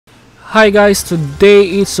Hi guys, today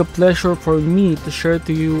it's a pleasure for me to share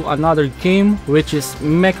to you another game, which is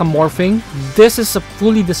Mecha Morphing. This is a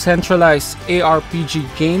fully decentralized ARPG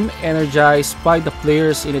game energized by the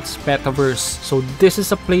players in its metaverse. So this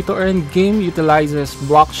is a play-to-earn game, utilizes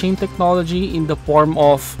blockchain technology in the form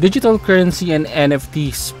of digital currency and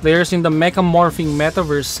NFTs. Players in the Mecha Morphing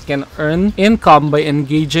Metaverse can earn income by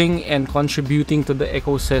engaging and contributing to the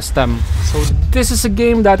ecosystem. So this is a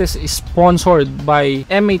game that is sponsored by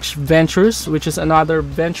MH Ventures, which is another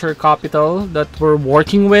venture capital that we're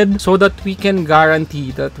working with, so that we can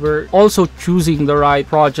guarantee that we're also choosing the right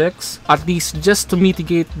projects, at least just to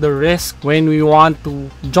mitigate the risk when we want to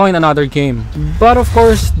join another game. But of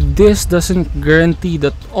course, this doesn't guarantee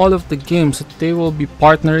that all of the games that they will be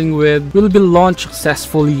partnering with will be launched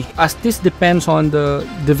successfully, as this depends on the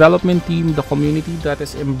development team, the community that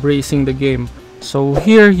is embracing the game. So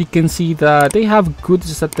here you can see that they have good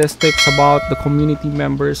statistics about the community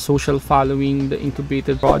members, social following, the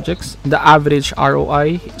incubated projects, the average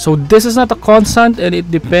ROI. So this is not a constant and it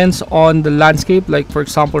depends on the landscape. Like for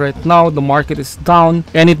example, right now the market is down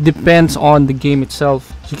and it depends on the game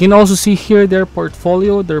itself. So you can also see here their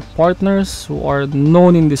portfolio, their partners who are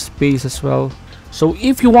known in this space as well. So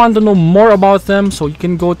if you want to know more about them, so you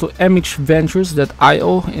can go to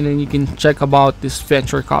mhventures.io and then you can check about this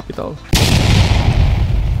venture capital.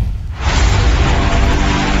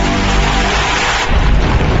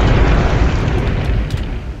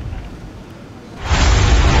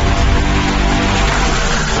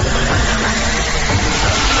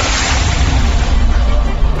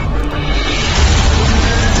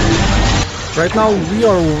 Right now, we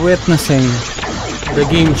are witnessing the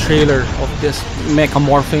game trailer of this Mecha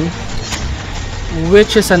Morphing,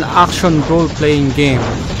 which is an action role-playing game.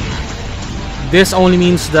 This only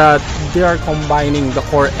means that they are combining the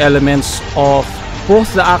core elements of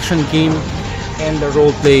both the action game and the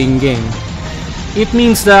role-playing game. It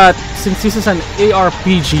means that since this is an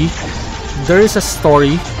ARPG, there is a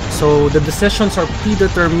story, so the decisions are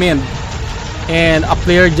predetermined and a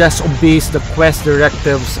player just obeys the quest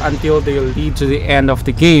directives until they lead to the end of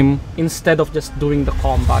the game instead of just doing the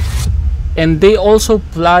combat. And they also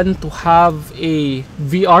plan to have a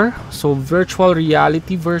VR, so virtual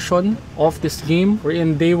reality version of this game,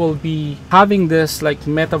 wherein they will be having this like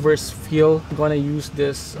metaverse feel. Gonna use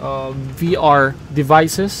this VR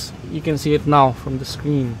devices. You can see it now from the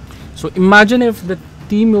screen. So imagine if the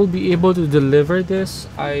team will be able to deliver this.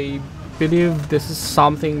 I believe this is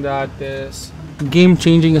something that is game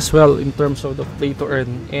changing as well in terms of the play to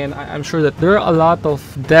earn, and I'm sure that there are a lot of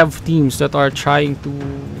dev teams that are trying to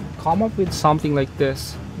come up with something like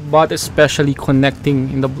this, but especially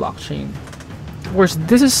connecting in the blockchain. Of course,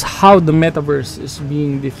 this is how the metaverse is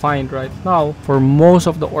being defined right now for most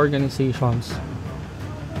of the organizations.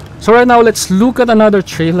 So right now, let's look at another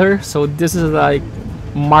trailer. So this is like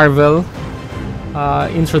Marvel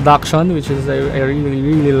introduction, which is I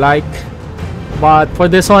really like. But for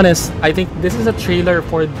this one is, I think this is a trailer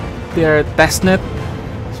for their testnet.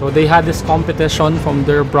 So they had this competition from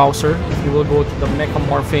their browser. If you will go to the Mecha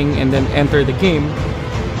Morphing and then enter the game,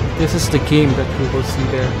 this is the game that you will see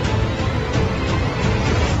there.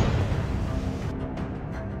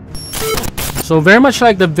 So very much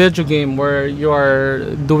like the video game where you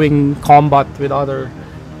are doing combat with other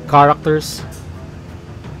characters.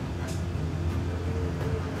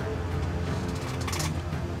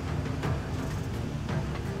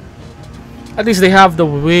 At least they have the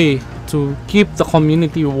way to keep the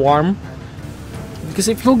community warm, because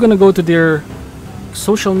if you're gonna go to their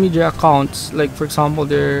social media accounts, like for example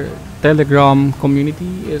their Telegram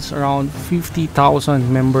community is around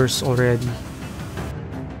 50,000 members already.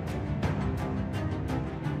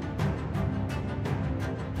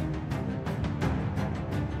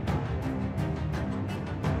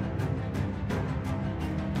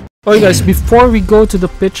 Okay guys, before we go to the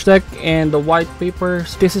pitch deck and the white paper,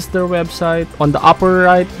 this is their website. On the upper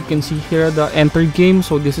right, you can see here the enter game.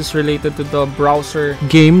 So this is related to the browser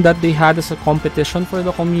game that they had as a competition for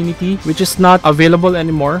the community, which is not available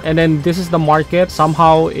anymore. And then this is the market.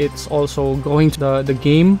 Somehow it's also going to the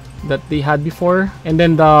game that they had before. And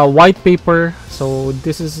then the white paper, so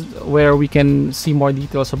this is where we can see more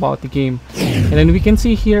details about the game. And then we can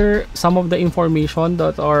see here some of the information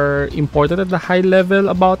that are important at the high level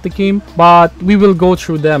about the game, but we will go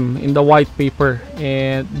through them in the white paper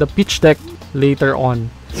and the pitch deck later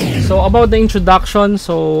on. So about the introduction,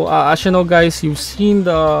 so as you know guys, you've seen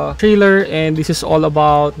the trailer, and this is all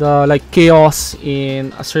about the like chaos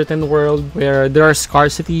in a certain world where there are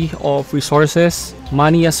scarcity of resources.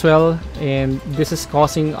 money as well, and this is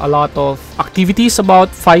causing a lot of activities about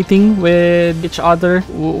fighting with each other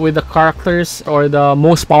with the characters or the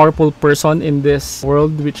most powerful person in this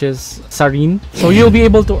world, which is Sarin. So you'll be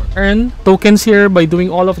able to earn tokens here by doing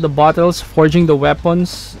all of the battles, forging the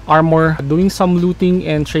weapons, armor, doing some looting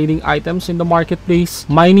and trading items in the marketplace,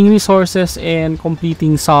 mining resources, and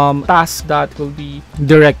completing some tasks that will be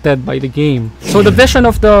directed by the game. So the vision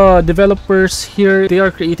of the developers here, they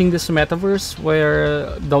are creating this metaverse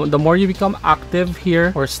where the more you become active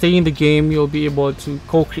here or stay in the game, you'll be able to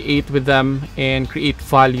co-create with them and create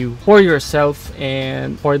value for yourself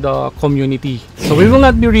and for the community. So we will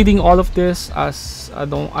not be reading all of this, as I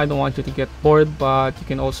don't want you to get bored, but you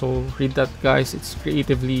can also read that, guys. It's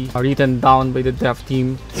creatively written down by the dev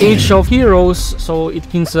team. Age of Heroes, so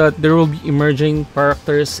it means that there will be emerging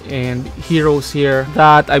characters and heroes here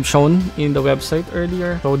that I've shown in the website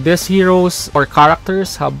earlier. So these heroes or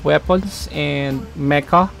characters have weapons and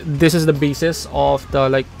mecha. This is the basis of the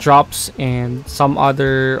like drops and some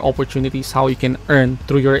other opportunities how you can earn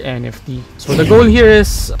through your NFT. So the goal here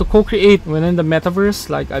is to co-create within the metaverse,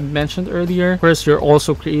 like I mentioned earlier. First, you're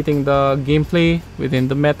also creating the gameplay within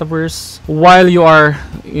the metaverse while you are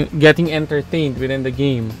getting entertained within the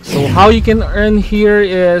game. So how you can earn here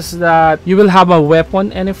is that you will have a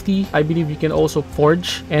weapon NFT. I believe you can also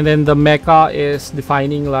forge, and then the mecha is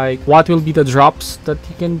defining like what will be the drops that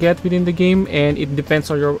you can get within the game, and it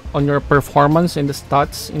depends on your performance and the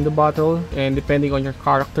stats in the battle, and depending on your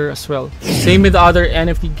character as well. Same with the other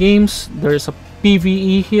NFT games. There's a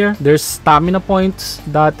PvE here. There's stamina points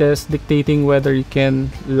that is dictating whether you can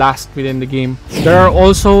last within the game. There are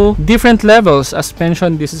also different levels. As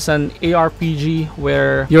mentioned, this is an ARPG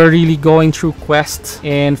where you're really going through quests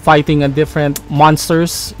and fighting a different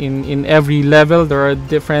monsters. In every level there are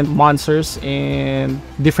different monsters and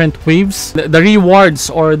different waves. The rewards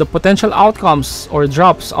or the potential outcomes or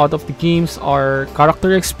drops out of the games are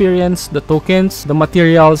character experience, the tokens, the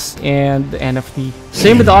materials, and the NFT.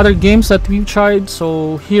 Same with the other games that we've tried.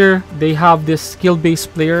 So here they have this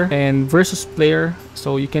skill-based player and versus player,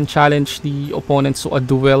 so you can challenge the opponents to a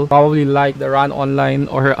duel, probably like the Run Online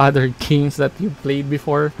or other games that you played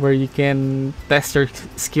before, where you can test your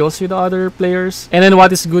skills with the other players. And then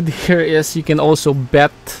what is good here is you can also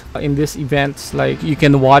bet in these events. Like you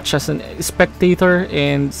can watch as a spectator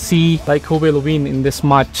and see like who will win in this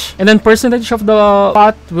match, and then percentage of the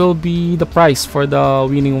pot will be the prize for the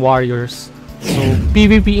winning warriors. So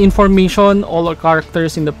PvP information, all our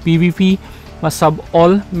characters in the PvP must have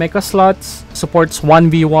all mecha slots, supports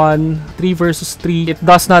 1v1, 3 versus 3. It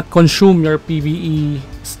does not consume your PvE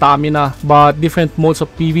stamina, but different modes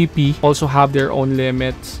of PvP also have their own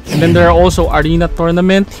limits. And then there are also arena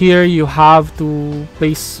tournament. Here you have to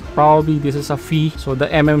place, probably this is a fee, so the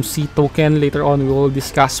MMC token. Later on we will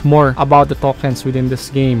discuss more about the tokens within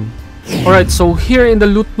this game. Alright, so here in the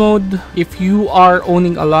loot mode, if you are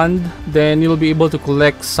owning a land, then you'll be able to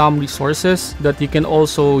collect some resources that you can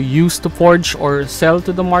also use to forge or sell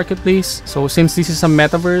to the marketplace. So since this is a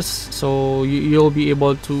metaverse, so you'll be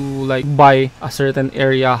able to like buy a certain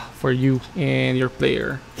area for you and your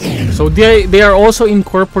player. So they are also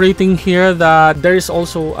incorporating here that there is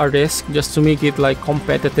also a risk, just to make it like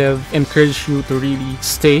competitive, encourage you to really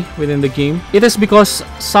stay within the game. It is because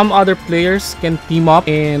some other players can team up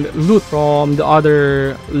and loot from the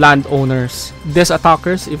other landowners. These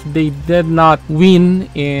attackers, if they did not win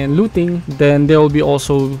in looting, then they will be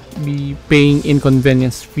also be paying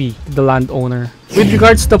inconvenience fee to the landowner. With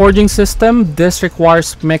regards to the forging system, this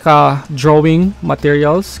requires mecha drawing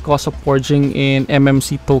materials, cost of forging in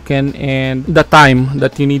MMC token, and the time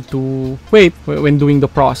that you need to wait when doing the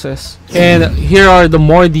process. And here are the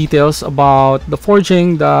more details about the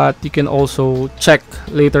forging that you can also check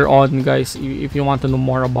later on, guys, if you want to know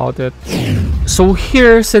more about it. So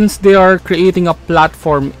here, since they are creating a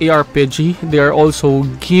platform ARPG, they are also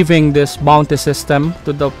giving this bounty system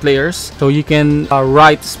to the players, so you can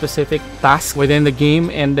write specific tasks within the game,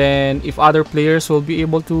 and then if other players will be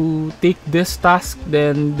able to take this task,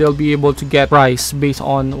 then they'll be able to get prize based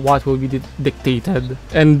on what will be dictated.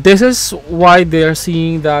 And this is why they're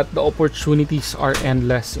seeing that the opportunities are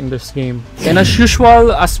endless in this game. And as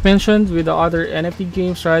usual, as mentioned with the other NFT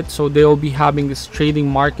games, right, so they will be having this trading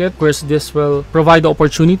market. Of course, this will provide the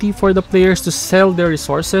opportunity for the players to sell their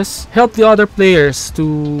resources, help the other players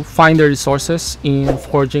to find their resources in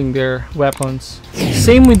forging their weapons.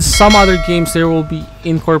 Same with some other games, they will be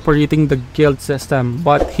incorporating the guild system,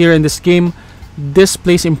 but here in this game, this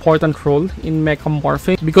plays important role in Mecha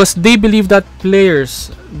Morphing because they believe that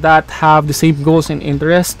players that have the same goals and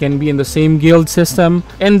interests can be in the same guild system,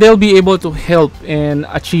 and they'll be able to help in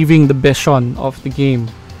achieving the vision of the game.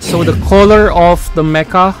 So the color of the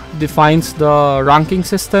mecha defines the ranking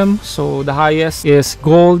system. So the highest is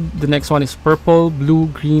gold, the next one is purple, blue,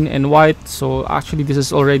 green, and white. So actually this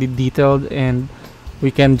is already detailed, and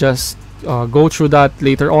we can just go through that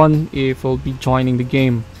later on if we'll be joining the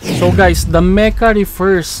game. So guys, the mecha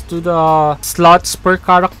refers to the slots per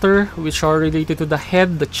character, which are related to the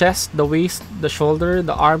head, the chest, the waist, the shoulder,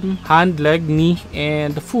 the arm, hand, leg, knee,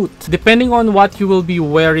 and the foot. Depending on what you will be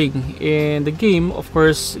wearing in the game, of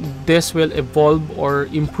course, this will evolve or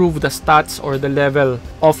improve the stats or the level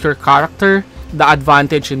of your character, the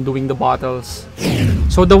advantage in doing the battles.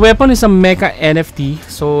 So the weapon is a mecha NFT,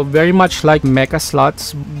 so very much like mecha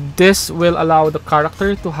slots. This will allow the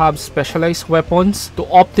character to have specialized weapons to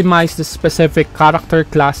optimize the specific character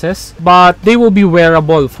classes, but they will be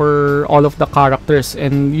wearable for all of the characters,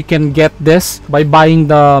 and you can get this by buying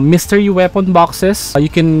the mystery weapon boxes. You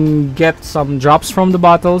can get some drops from the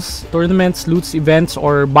battles, tournaments, loots, events,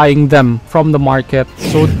 or buying them from the market.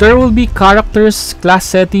 So there will be characters, class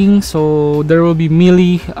settings, so there will be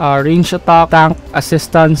melee, range attack, tank,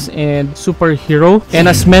 assistance, and superhero. And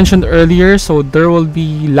as mentioned earlier, so there will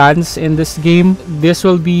be lands in this game. This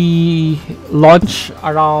will be launched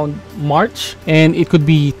around March, and it could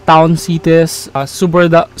be town cities,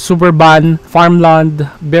 suburban, farmland,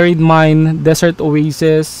 buried mine, desert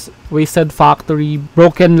oasis, wasted factory,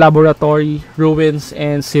 broken laboratory, ruins,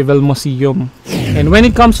 and civil museum. And when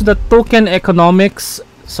it comes to the token economics,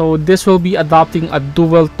 so this will be adopting a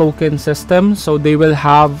dual token system. So they will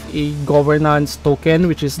have a governance token,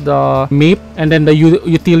 which is the MAPE, and then the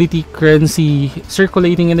utility currency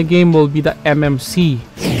circulating in the game will be the MMC.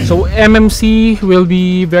 So MMC will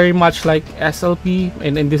be very much like SLP,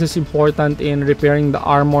 and this is important in repairing the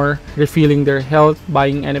armor, refilling their health,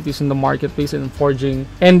 buying NFTs in the marketplace, and forging.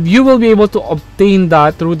 And you will be able to obtain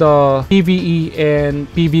that through the PvE and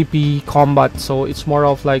PvP combat. So it's more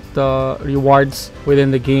of like the rewards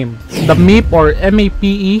within the game. The MAPE or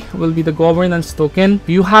MAPE will be the governance token.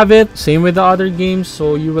 You have it, same with the other games,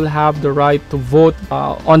 so you will have the right to vote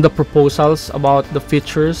on the proposals about the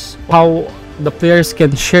features, how the players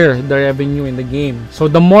can share the revenue in the game. So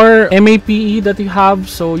the more MAPE that you have,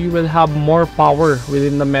 so you will have more power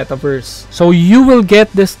within the metaverse. So you will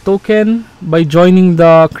get this token by joining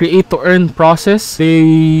the create to earn process.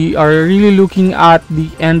 They are really looking at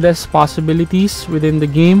the endless possibilities within the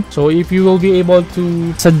game. So if you will be able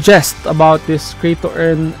to suggest about this create to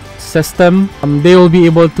earn system, they will be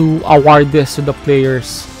able to award this to the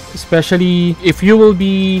players, especially if you will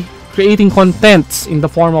be creating contents in the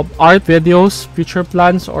form of art, videos, future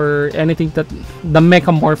plans, or anything that the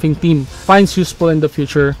Mecha Morphing team finds useful in the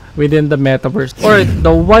future within the metaverse. Alright,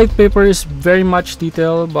 the white paper is very much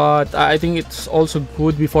detailed, but I think it's also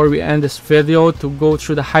good before we end this video to go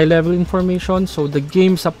through the high level information. So the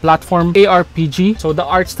game's a platform ARPG. So the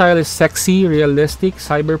art style is sexy, realistic,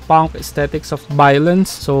 cyberpunk aesthetics of violence.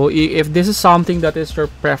 So if this is something that is your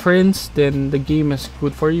preference, then the game is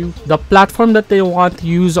good for you. The platform that they want to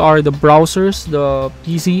use are the browsers, the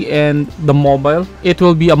PC, and the mobile. It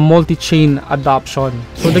will be a multi-chain adoption.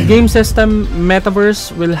 So the game system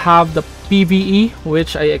metaverse will have the PvE,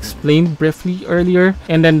 which I explained briefly earlier,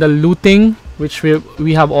 and then the looting, which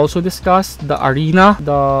we have also discussed, the arena,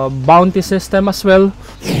 the bounty system as well.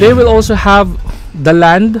 They will also have the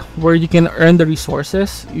land where you can earn the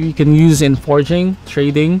resources you can use in forging,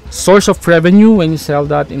 trading, source of revenue when you sell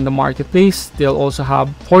that in the marketplace. They'll also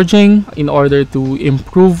have forging in order to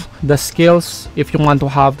improve the skills if you want to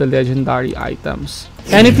have the legendary items.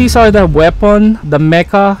 NFTs are the weapon, the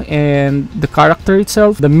mecha, and the character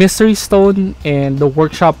itself, the mystery stone, and the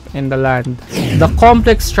workshop and the land. The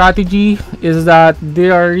complex strategy is that they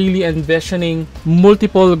are really envisioning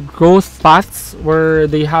multiple growth paths where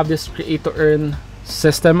they have this create to earn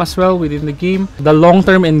system as well within the game. The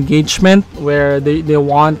long-term engagement where they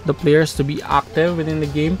want the players to be active within the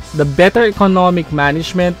game. The better economic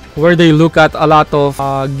management where they look at a lot of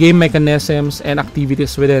game mechanisms and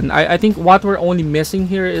activities within. I think what we're only missing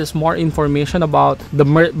here is more information about the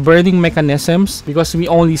burning mechanisms, because we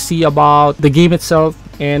only see about the game itself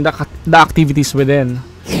and the activities within.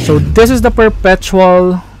 So this is the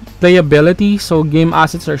perpetual playability. So game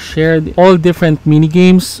assets are shared, all different mini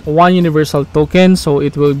games, one universal token, so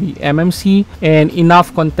it will be MMC, and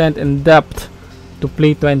enough content and depth to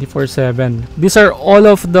play 24/7. These are all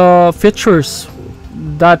of the features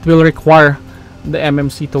that will require the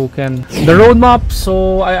MMC token. The roadmap,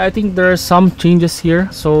 so I think there are some changes here.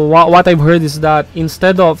 So what I've heard is that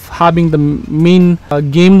instead of having the main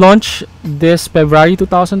game launch this February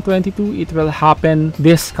 2022, it will happen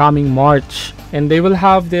this coming March, and they will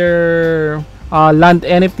have their land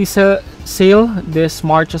NFT sale this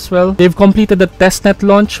March as well. They've completed the testnet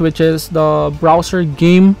launch, which is the browser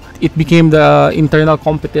game. It became the internal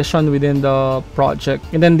competition within the project.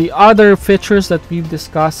 And then the other features that we've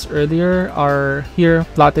discussed earlier are here,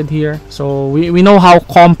 plotted here. So we know how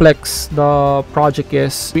complex the project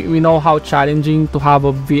is. We know how challenging to have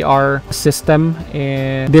a VR system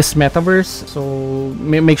in this metaverse. So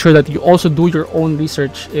make sure that you also do your own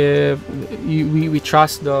research if we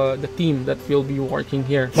trust the team that will be working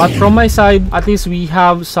here. But from my side, at least we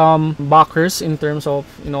have some backers in terms of,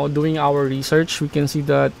 you know, doing our research. We can see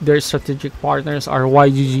that their strategic partners are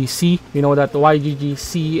YGGC. We know that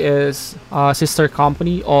YGGC is a sister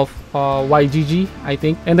company of YGG, I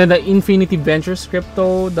think. And then the Infinity Ventures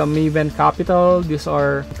Crypto, the Maven Capital, these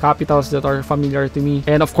are capitals that are familiar to me.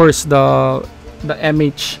 And of course the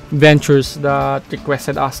MH Ventures that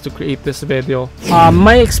requested us to create this video.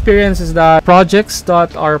 My experience is that projects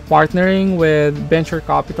that are partnering with venture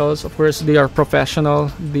capitals, of course, they are professional,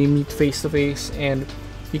 they meet face to face, and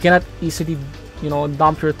you cannot easily, you know,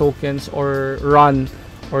 dump your tokens or run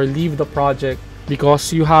or leave the project,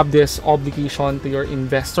 because you have this obligation to your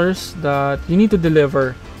investors that you need to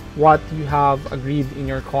deliver what you have agreed in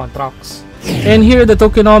your contracts. And here are the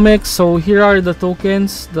tokenomics. So here are the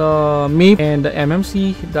tokens, the MAP and the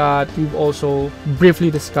MMC that we've also briefly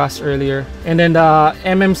discussed earlier. And then the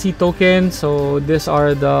MMC token, so these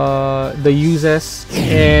are the uses,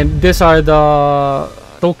 and these are the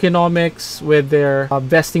tokenomics with their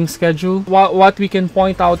vesting schedule. What we can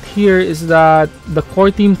point out here is that the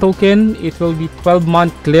core team token, it will be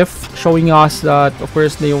 12-month cliff, showing us that of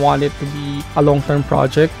course they want it to be a long-term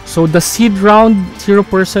project. So the seed round,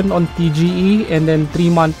 0% on TGE, and then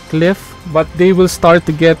 3-month cliff, but they will start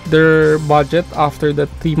to get their budget after the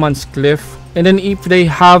 3 months cliff. And then if they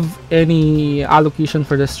have any allocation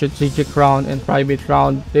for the strategic round and private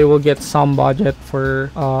round, they will get some budget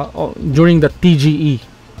for during the TGE.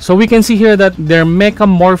 So we can see here that their Mecha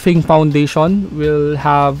Morphing Foundation will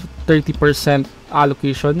have 30%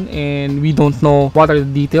 allocation, and we don't know what are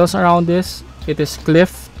the details around this. It is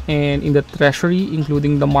cliff and in the treasury,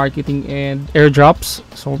 including the marketing and airdrops.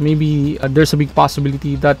 So maybe there's a big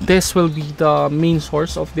possibility that this will be the main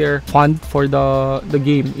source of their fund for the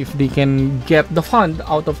game, if they can get the fund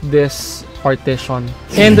out of this partition.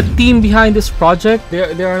 And the team behind this project,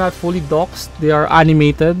 they are not fully doxed, they are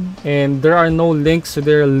animated, and there are no links to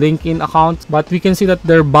their LinkedIn accounts, but we can see that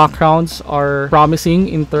their backgrounds are promising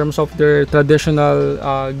in terms of their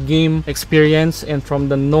traditional game experience and from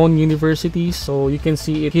the known universities. So you can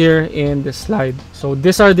see it here in this slide. So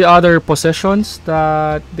these are the other possessions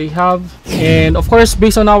that they have, and of course,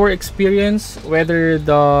 based on our experience, whether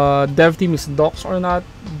the dev team is doxed or not,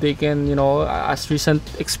 they can, you know, as recent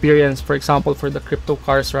experience, for example, for the crypto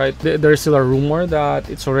cars, right, there's still a rumor that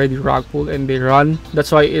it's already rug pull and they run.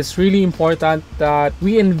 That's why it's really important that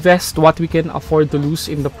we invest what we can afford to lose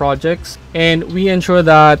in the projects, and we ensure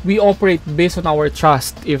that we operate based on our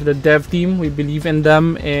trust. If the dev team, we believe in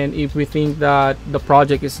them, and if we think that the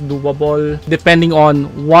project is doable, depending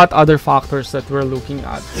on what other factors that we're looking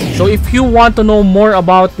at. So if you want to know more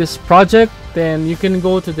about this project, then you can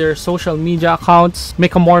go to their social media accounts,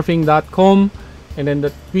 mechamorphing.com, and then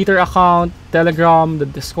the Twitter account, Telegram, the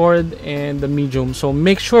Discord, and the Medium. So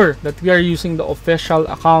make sure that we are using the official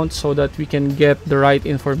account so that we can get the right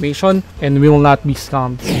information and we will not be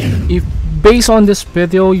scammed. If based on this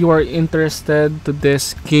video you are interested to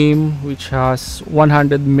this game, which has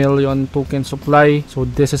 100 million token supply, so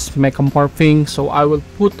this is Mecha Morphing. So I will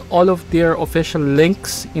put all of their official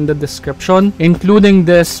links in the description, including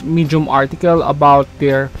this Medium article about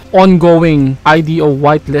their ongoing IDO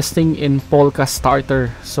whitelisting in Polkastarter.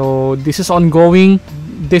 So this is ongoing.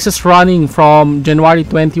 This is running from January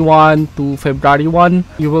 21 to February 1.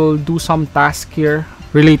 You will do some task here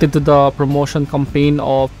related to the promotion campaign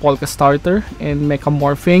of Polkastarter and Mecha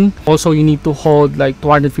Morphing. Also, you need to hold like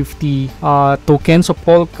 250 tokens of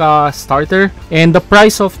Polkastarter, and the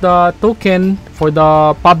price of the token for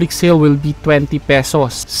the public sale will be 20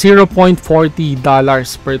 pesos,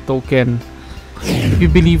 $0.40 per token. If you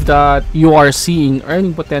believe that you are seeing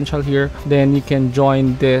earning potential here, then you can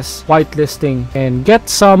join this whitelisting and get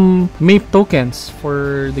some MAPE tokens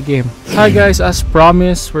for the game. Hi guys, as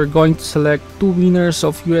promised, we're going to select 2 winners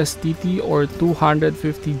of USDT or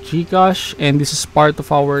 250 Gcash, and this is part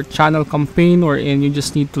of our channel campaign wherein you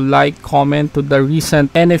just need to like, comment to the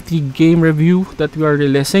recent NFT game review that we are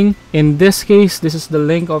releasing. In this case, this is the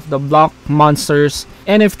link of the Block Monsters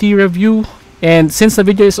NFT review. And since the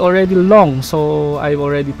video is already long, so I've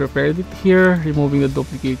already prepared it here, removing the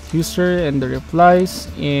duplicate user and the replies,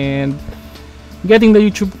 and getting the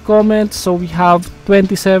YouTube comments. So we have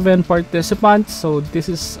 27 participants, so this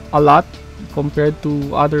is a lot compared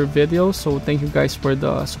to other videos, so thank you guys for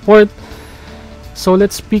the support. So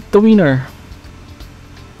let's pick the winner.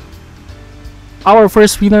 Our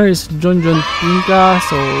first winner is Junjun Pinka,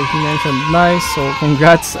 so he mentioned nice, so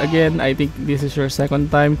congrats again. I think this is your second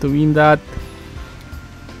time to win that.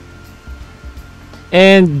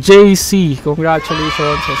 And JC,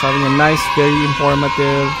 congratulations for having a nice, very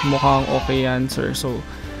informative, mukhang okay answer. So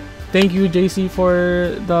thank you JC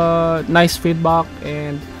for the nice feedback.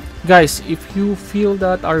 And guys, if you feel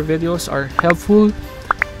that our videos are helpful,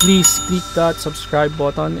 please click that subscribe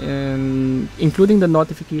button and including the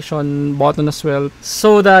notification button as well,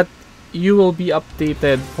 so that you will be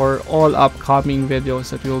updated for all upcoming videos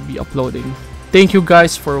that we will be uploading. Thank you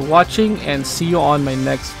guys for watching and see you on my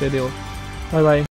next video. Bye bye.